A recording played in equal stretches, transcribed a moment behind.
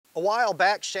A while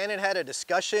back, Shannon had a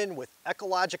discussion with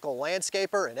ecological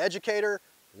landscaper and educator,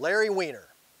 Larry Weaner.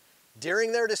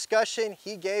 During their discussion,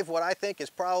 he gave what I think is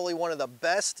probably one of the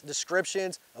best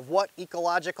descriptions of what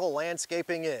ecological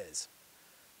landscaping is.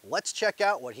 Let's check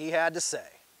out what he had to say.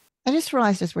 I just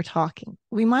realized as we're talking,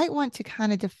 we might want to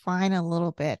kind of define a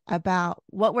little bit about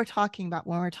what we're talking about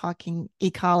when we're talking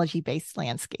ecology-based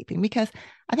landscaping, because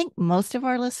I think most of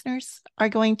our listeners are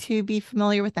going to be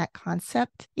familiar with that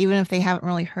concept, even if they haven't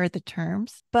really heard the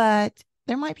terms, but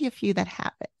there might be a few that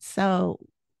haven't. So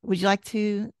would you like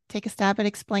to take a stab at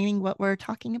explaining what we're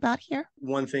talking about here?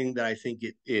 One thing that I think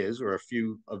it is, or a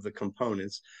few of the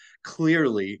components,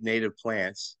 clearly native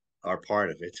plants are part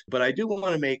of it. But I do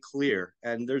want to make clear,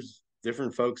 and there's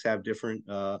different folks have different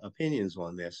opinions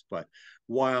on this, but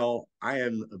while I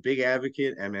am a big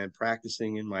advocate and am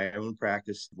practicing in my own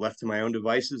practice, left to my own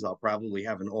devices, I'll probably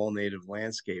have an all-native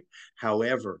landscape.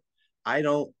 However, I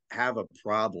don't have a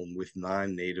problem with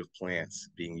non-native plants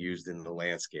being used in the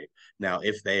landscape. Now,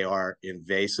 if they are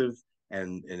invasive,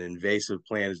 and an invasive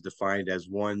plant is defined as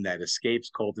one that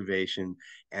escapes cultivation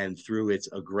and through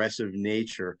its aggressive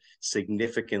nature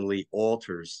significantly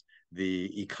alters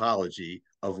the ecology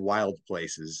of wild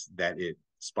places that it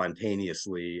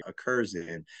spontaneously occurs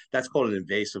in. That's called an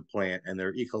invasive plant, and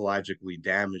they're ecologically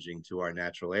damaging to our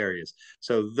natural areas.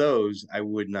 So those I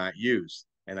would not use,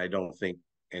 and I don't think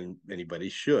anybody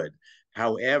should.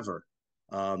 However,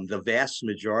 the vast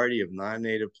majority of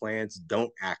non-native plants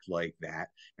don't act like that,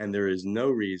 and there is no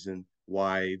reason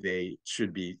why they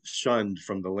should be shunned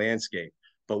from the landscape.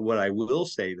 But what I will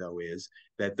say, though, is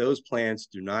that those plants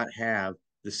do not have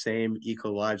the same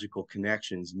ecological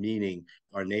connections, meaning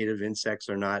our native insects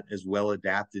are not as well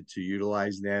adapted to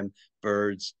utilize them.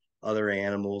 Birds, other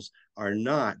animals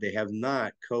they have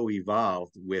not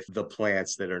co-evolved with the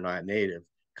plants that are not native.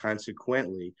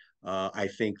 Consequently, I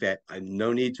think that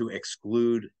no need to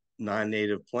exclude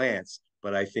non-native plants,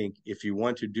 but I think if you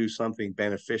want to do something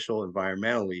beneficial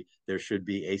environmentally, there should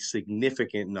be a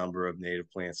significant number of native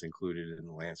plants included in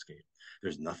the landscape.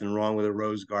 There's nothing wrong with a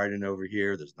rose garden over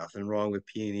here. There's nothing wrong with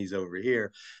peonies over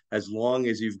here. As long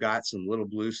as you've got some little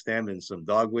blue stem and some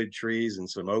dogwood trees and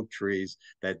some oak trees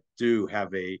that do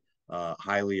have a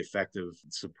highly effective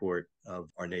support of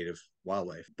our native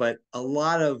wildlife. But a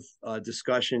lot of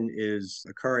discussion is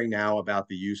occurring now about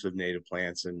the use of native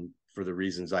plants, and for the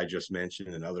reasons I just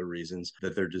mentioned and other reasons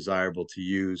that they're desirable to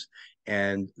use.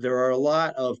 And there are a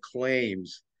lot of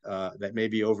claims that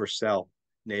maybe oversell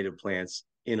native plants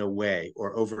in a way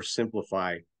or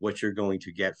oversimplify what you're going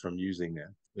to get from using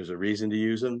them. There's a reason to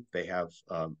use them. They have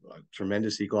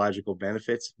tremendous ecological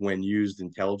benefits. When used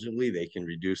intelligently, they can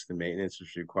reduce the maintenance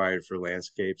that's required for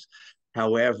landscapes.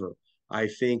 However, I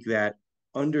think that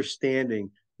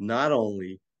understanding not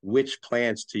only which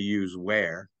plants to use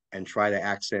where and try to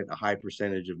accent a high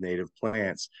percentage of native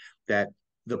plants, that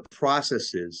the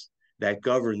processes that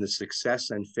govern the success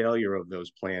and failure of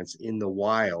those plants in the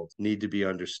wild need to be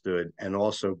understood and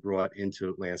also brought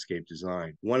into landscape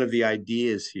design. One of the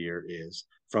ideas here is,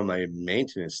 from a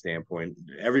maintenance standpoint,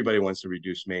 everybody wants to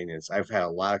reduce maintenance. I've had a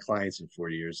lot of clients in 4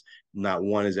 years. Not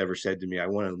one has ever said to me, I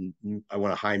want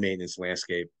a high maintenance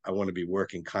landscape. I want to be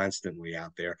working constantly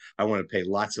out there. I want to pay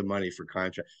lots of money for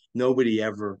contract. Nobody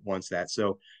ever wants that.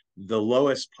 So the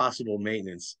lowest possible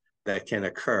maintenance that can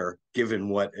occur, given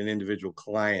what an individual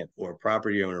client or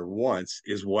property owner wants,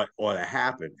 is what ought to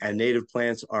happen. And native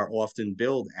plants are often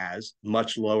billed as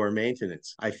much lower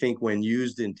maintenance. I think when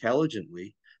used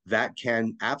intelligently, that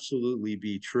can absolutely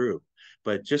be true.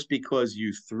 But just because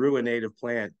you threw a native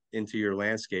plant into your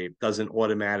landscape doesn't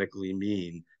automatically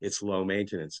mean it's low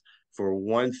maintenance. For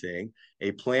one thing,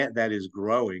 a plant that is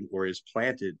growing or is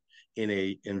planted in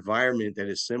an environment that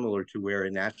is similar to where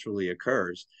it naturally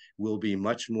occurs will be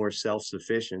much more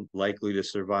self-sufficient, likely to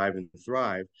survive and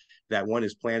thrive, that one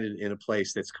is planted in a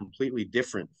place that's completely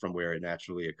different from where it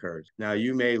naturally occurs. Now,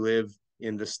 you may live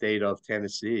in the state of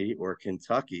Tennessee or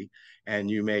Kentucky,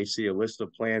 and you may see a list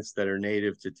of plants that are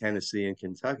native to Tennessee and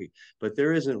Kentucky, but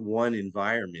there isn't one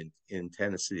environment in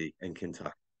Tennessee and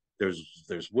Kentucky.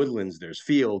 There's woodlands, there's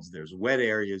fields, there's wet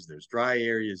areas, there's dry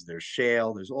areas, there's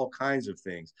shale, there's all kinds of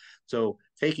things. So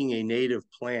taking a native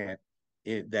plant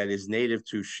that is native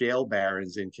to shale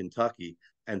barrens in Kentucky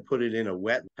and put it in a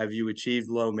wet, have you achieved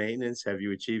low maintenance? Have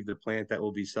you achieved a plant that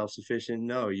will be self-sufficient?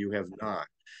 No, you have not.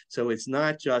 So it's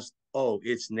not just, oh,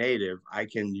 it's native, I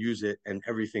can use it and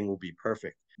everything will be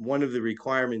perfect. One of the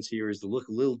requirements here is to look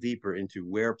a little deeper into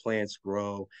where plants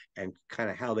grow and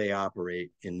kind of how they operate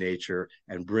in nature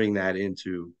and bring that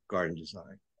into garden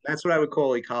design. That's what I would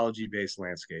call ecology-based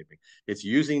landscaping. It's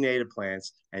using native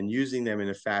plants and using them in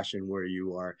a fashion where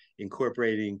you are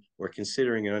incorporating or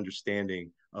considering an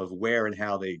understanding of where and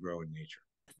how they grow in nature,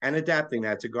 and adapting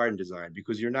that to garden design,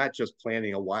 because you're not just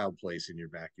planting a wild place in your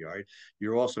backyard.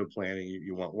 You're also planting,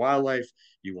 you want wildlife,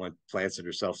 you want plants that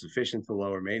are self-sufficient to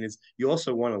lower maintenance. You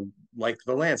also want to like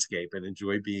the landscape and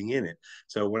enjoy being in it.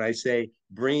 So when I say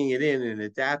bringing it in and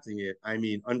adapting it, I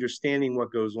mean understanding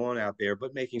what goes on out there,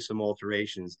 but making some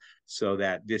alterations so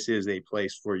that this is a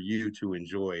place for you to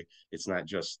enjoy. It's not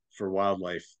just for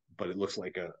wildlife, but it looks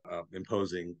like a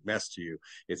imposing mess to you.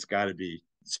 It's got to be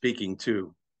speaking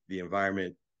to the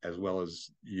environment as well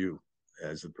as you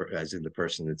as in the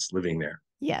person that's living there.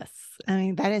 Yes. I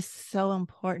mean, that is so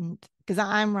important because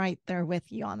I'm right there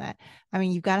with you on that. I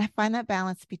mean, you've got to find that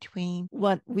balance between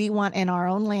what we want in our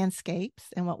own landscapes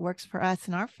and what works for us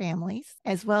and our families,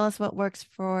 as well as what works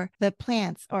for the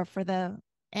plants or for the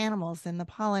animals and the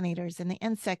pollinators and the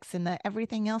insects and the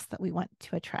everything else that we want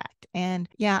to attract. And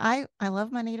yeah, I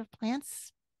love my native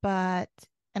plants, and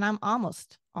I'm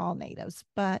almost all natives,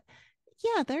 but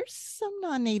yeah, there's some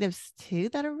non-natives too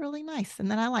that are really nice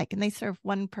and that I like, and they serve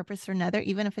one purpose or another,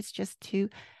 even if it's just to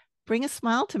bring a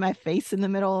smile to my face in the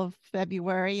middle of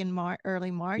February and early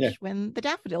March when the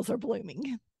daffodils are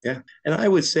blooming. Yeah. And I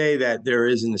would say that there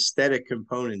is an aesthetic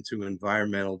component to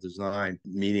environmental design,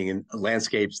 meaning in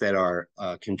landscapes that are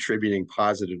contributing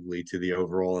positively to the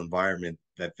overall environment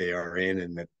that they are in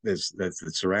and that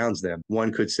surrounds them.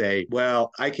 One could say,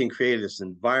 well, I can create this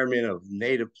environment of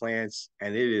native plants,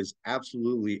 and it is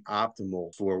absolutely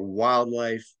optimal for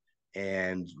wildlife,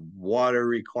 and water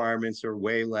requirements are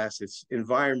way less. It's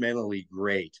environmentally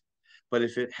great. But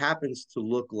if it happens to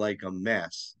look like a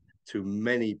mess to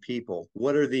many people,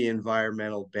 what are the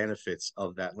environmental benefits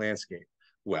of that landscape?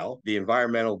 Well, the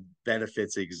environmental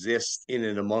benefits exist in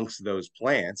and amongst those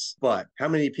plants, but how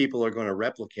many people are going to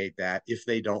replicate that if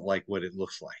they don't like what it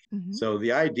looks like? Mm-hmm. So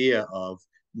the idea of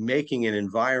making an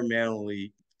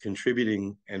environmentally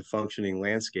contributing and functioning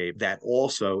landscape that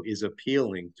also is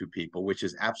appealing to people, which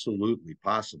is absolutely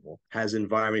possible, has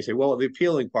environment. You say, well, the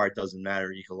appealing part doesn't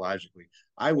matter ecologically.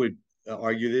 I would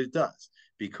argue that it does,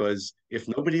 because if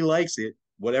nobody likes it,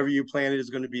 whatever you planted is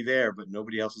going to be there, but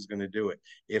nobody else is going to do it.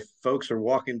 If folks are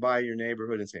walking by your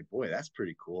neighborhood and say, boy, that's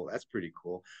pretty cool,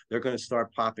 they're going to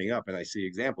start popping up. And I see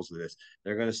examples of this.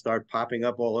 They're going to start popping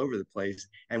up all over the place.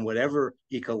 And whatever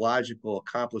ecological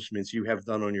accomplishments you have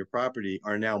done on your property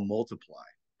are now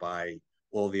multiplied by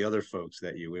all the other folks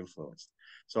that you influenced.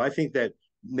 So I think that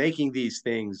making these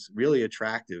things really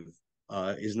attractive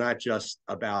is not just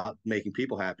about making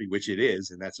people happy, which it is,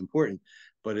 and that's important,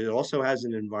 but it also has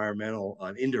an environmental,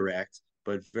 an indirect,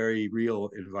 but very real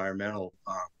environmental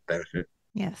benefit.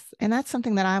 Yes. And that's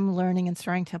something that I'm learning and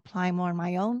starting to apply more in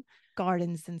my own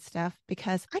gardens and stuff,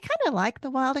 because I kind of like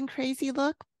the wild and crazy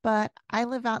look, but I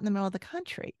live out in the middle of the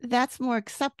country. That's more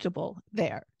acceptable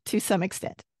there to some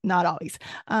extent. Not always.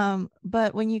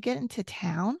 But when you get into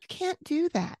town, you can't do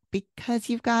that because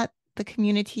you've got the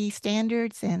community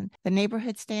standards and the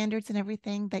neighborhood standards and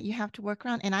everything that you have to work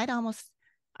around. And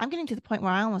I'm getting to the point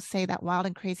where I almost say that wild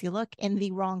and crazy look in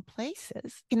the wrong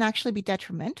places can actually be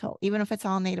detrimental, even if it's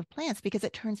all native plants, because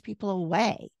it turns people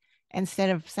away instead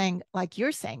of saying, like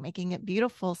you're saying, making it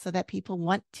beautiful so that people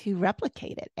want to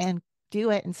replicate it and do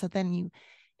it. And so then you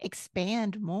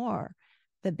expand more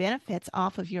the benefits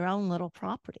off of your own little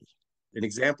property. An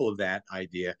example of that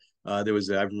idea, I've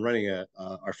been running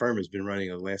our firm has been running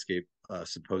a landscape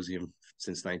symposium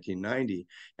since 1990,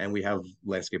 and we have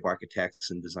landscape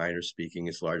architects and designers speaking.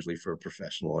 It's largely for a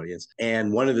professional audience.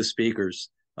 And one of the speakers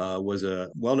was a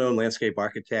well-known landscape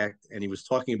architect, and he was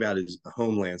talking about his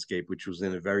home landscape, which was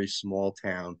in a very small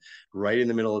town, right in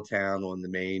the middle of town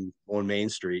on Main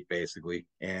Street, basically.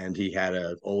 And he had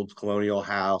an old colonial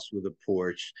house with a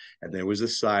porch, and there was a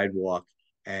sidewalk.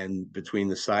 And between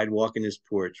the sidewalk and his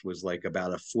porch was like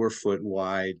about a 4-foot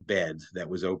wide bed that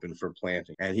was open for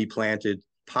planting. And he planted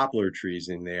poplar trees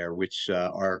in there, which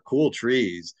are cool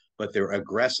trees, but they're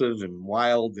aggressive and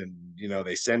wild, and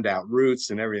they send out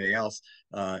roots and everything else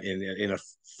in a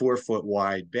 4-foot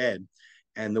wide bed.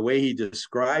 And the way he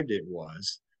described it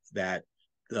was that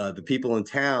the people in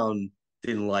town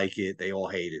didn't like it. They all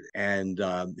hated it. And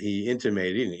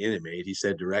he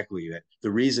said directly that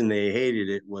the reason they hated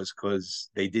it was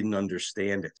because they didn't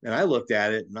understand it. And I looked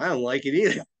at it and I don't like it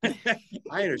either.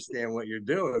 I understand what you're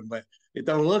doing, but it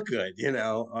don't look good,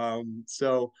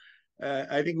 So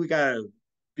I think we got to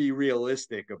be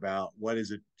realistic about what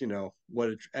is it,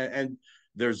 and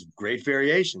there's great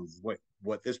variations.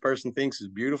 what this person thinks is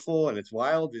beautiful and it's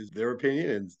wild is their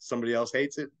opinion, and somebody else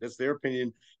hates it, that's their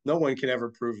opinion. No one can ever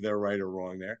prove they're right or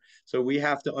wrong there. So we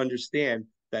have to understand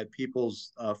that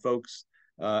people's folks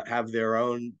have their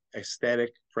own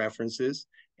aesthetic preferences.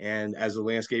 And as a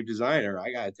landscape designer,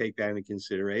 I got to take that into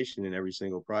consideration in every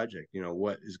single project. You know,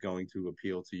 what is going to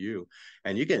appeal to you?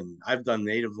 And I've done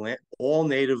all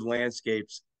native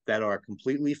landscapes that are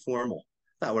completely formal.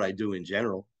 Not what I do in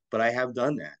general, but I have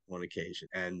done that on occasion.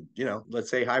 And, you know, let's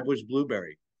say high bush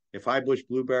blueberry. If high bush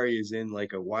blueberry is in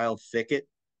like a wild thicket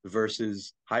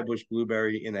versus high bush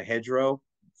blueberry in a hedgerow,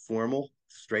 formal,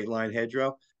 straight line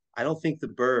hedgerow, I don't think the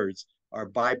birds are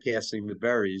bypassing the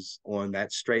berries on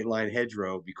that straight line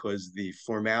hedgerow because the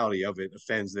formality of it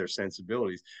offends their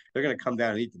sensibilities. They're going to come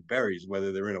down and eat the berries,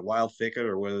 whether they're in a wild thicket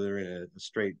or whether they're in a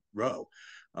straight row.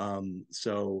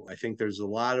 So I think there's a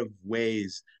lot of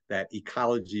ways that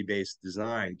ecology-based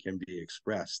design can be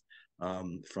expressed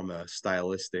from a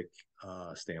stylistic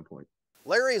standpoint.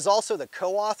 Larry is also the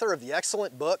co-author of the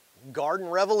excellent book, Garden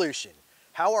Revolution: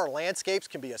 How Our Landscapes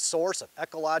Can Be a Source of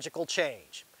Ecological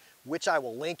Change, which I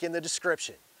will link in the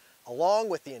description, along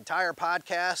with the entire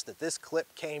podcast that this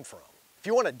clip came from. If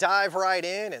you want to dive right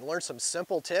in and learn some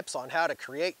simple tips on how to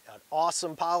create an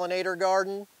awesome pollinator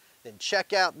garden, then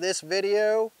check out this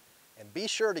video and be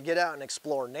sure to get out and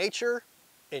explore nature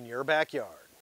in your backyard.